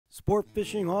Sport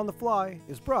Fishing on the Fly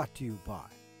is brought to you by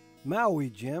Maui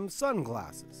Jim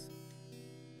Sunglasses.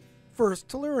 First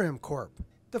Tellurium Corp.,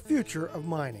 the future of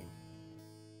mining.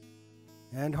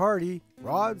 And Hardy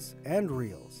Rods and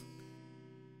Reels.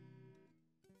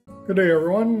 Good day,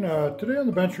 everyone. Today on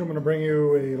the bench I'm going to bring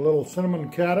you a little cinnamon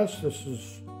caddis. This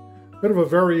is a bit of a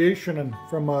variation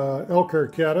from elk hair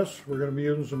caddis. We're going to be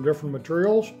using some different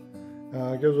materials.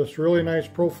 It gives us a really nice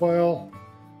profile.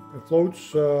 It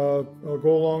floats. I'll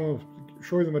go along with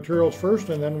show you the materials first,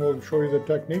 and then we'll show you the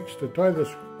techniques to tie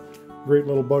this great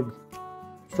little bug.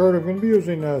 Start, I'm going to be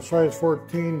using a size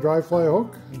 14 dry fly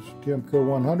hook. It's TMCO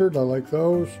 100. I like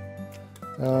those.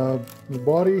 The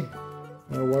body,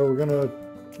 while we're going to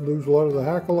lose a lot of the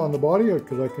hackle on the body,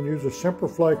 because I can use a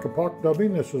Semperfly Kapok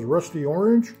dubbing. This is rusty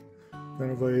orange,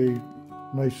 kind of a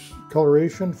nice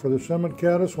coloration for the cinnamon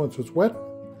caddis once it's wet.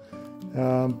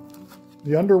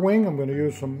 The underwing, I'm going to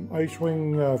use some ice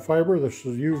wing fiber. This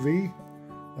is UV,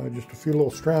 just a few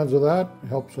little strands of that. It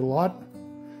helps a lot.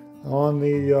 On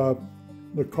the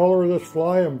color of this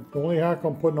fly, the only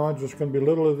hackle I'm putting on is just going to be a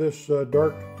little of this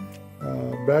dark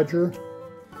badger.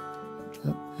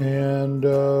 And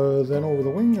then over the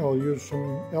wing, I'll use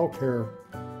some elk hair,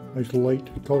 nice light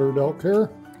colored elk hair.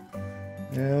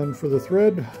 And for the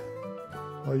thread,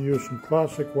 I'll use some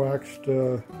classic waxed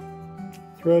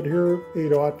thread here,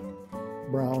 8/0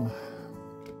 brown.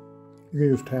 You can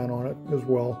use tan on it as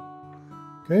well.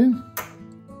 Okay.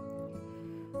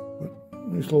 But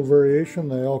nice little variation.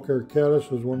 The elk hair caddis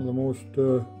is one of the most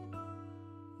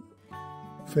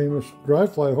famous dry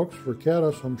fly hooks for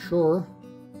caddis, I'm sure.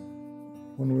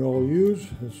 One we all use.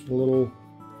 It's a little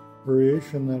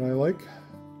variation that I like.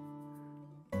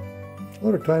 A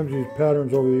lot of times these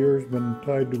patterns over the years have been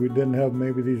tied to we didn't have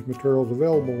maybe these materials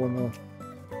available when the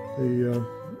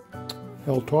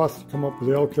Toth come up with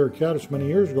the elk hair caddis many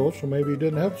years ago, so maybe he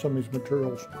didn't have some of these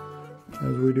materials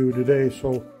as we do today.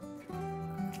 So,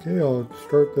 okay, I'll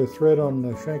start the thread on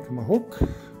the shank of my hook.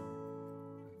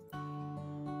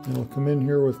 And I'll come in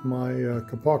here with my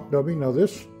Kapok dubbing. Now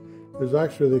this is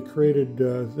actually, they created,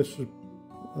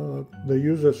 they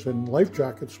use this in life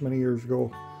jackets many years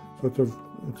ago. So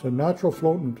it's a natural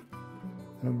floatant.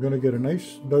 And I'm going to get a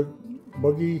nice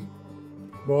buggy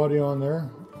body on there.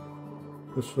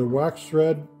 This is a wax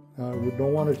thread. We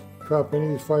don't want to trap any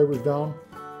of these fibers down.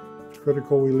 It's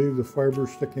critical we leave the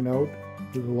fibers sticking out.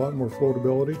 There's a lot more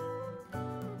floatability.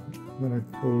 I'm going to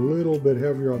go a little bit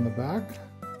heavier on the back.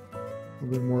 A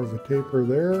little bit more of a taper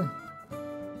there.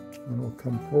 And we'll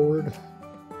come forward.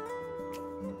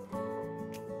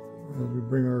 As we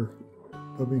bring our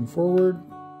dubbing forward,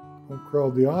 don't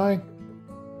crowd the eye.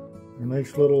 A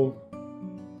nice little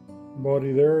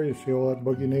body there. You see all that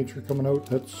buggy nature coming out.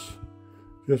 That's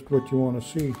just what you want to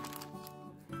see.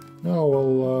 Now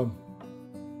we'll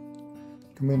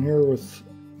come in here with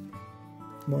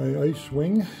my ice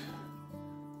wing.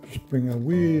 Just bring a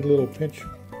wee little pinch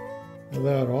of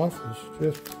that off. It's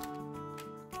just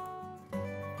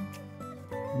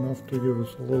enough to give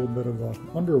us a little bit of an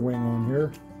underwing on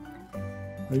here.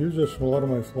 I use this in a lot of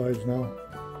my flies now.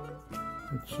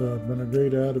 It's been a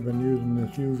great ad. I've been using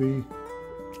this UV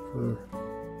for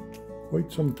quite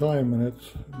some time, and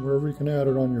it's wherever you can add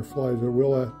it on your flies, it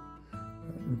will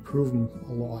improve them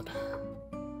a lot.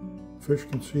 Fish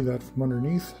can see that from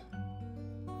underneath.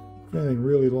 Anything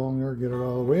really long there, get it out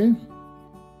of the way.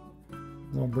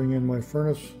 I'll bring in my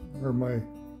furnace, or my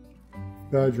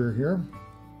badger here.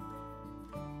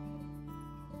 A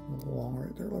little long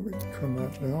right there, let me trim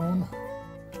that down.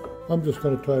 I'm just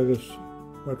going to tie this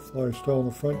wet fly style in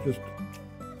the front, just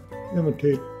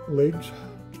imitate legs.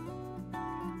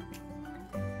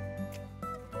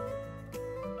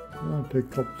 I'll take a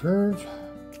couple turns.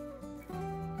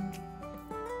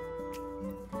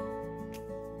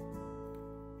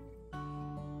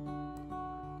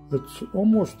 It's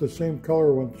almost the same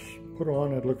color once put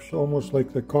on. It looks almost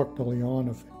like the Coq de Leon.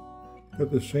 If got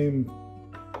the same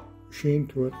sheen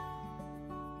to it.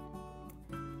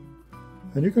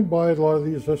 And you can buy a lot of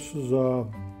these. This is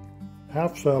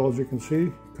half saddles, you can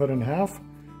see, cut in half.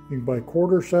 You can buy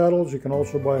quarter saddles. You can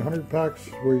also buy 100 packs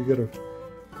where you get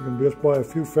you can just buy a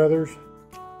few feathers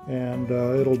and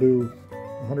it'll do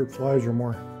 100 flies or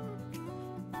more.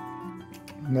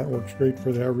 And that works great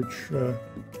for the average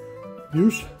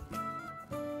use.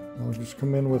 I'll just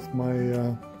come in with my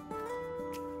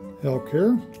elk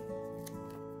here.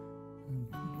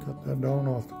 Cut that down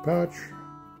off the patch.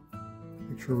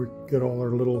 Make sure we get all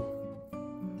our little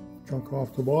junk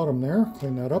off the bottom there.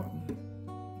 Clean that up.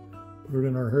 Put it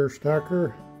in our hair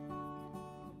stacker.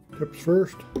 Tips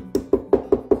first.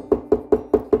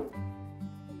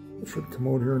 It should come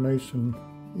out here nice and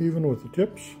even with the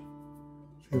tips.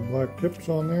 See the black tips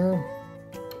on there.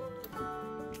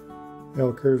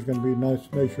 Elk hair is going to be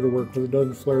nicer to work with. It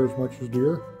doesn't flare as much as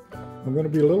deer. I'm going to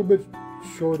be a little bit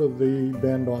short of the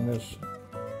bend on this.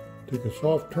 Take a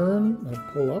soft turn, I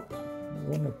pull up. I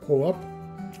want to pull up.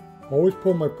 Always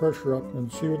pull my pressure up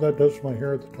and see what that does to my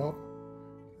hair at the top.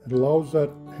 It allows that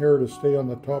hair to stay on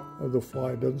the top of the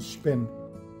fly. It doesn't spin.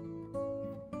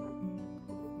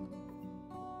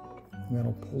 And then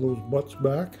I'll pull those butts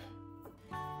back.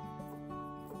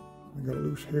 I got a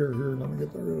loose hair here. Let me get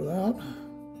rid of that.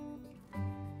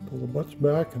 Pull the butts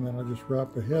back, and then I'll just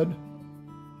wrap the head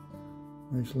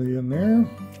nicely in there.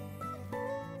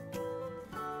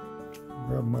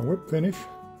 Grab my whip finish.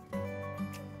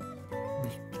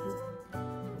 Just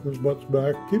put those butts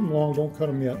back. Keep them long, don't cut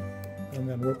them yet. And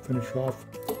then whip finish off.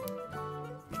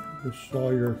 Just saw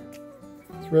your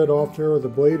thread off there with the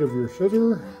blade of your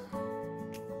scissor.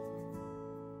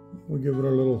 We'll give it a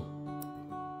little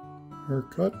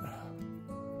haircut.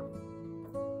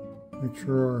 Make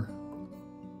sure our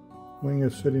wing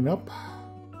is sitting up.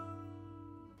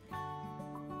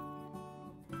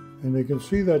 And you can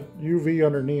see that UV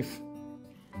underneath,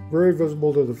 very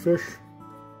visible to the fish.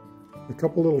 A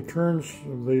couple little turns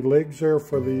of the legs there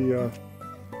for the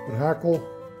hackle.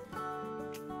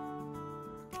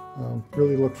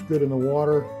 Really looks good in the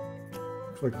water.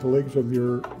 Looks like the legs of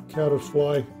your caddis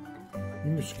fly.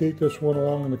 You can skate this one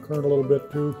along in the current a little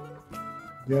bit too,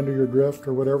 the end of your drift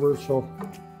or whatever. So,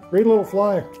 great little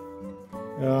fly.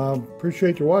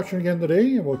 Appreciate you watching again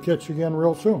today, and we'll catch you again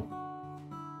real soon.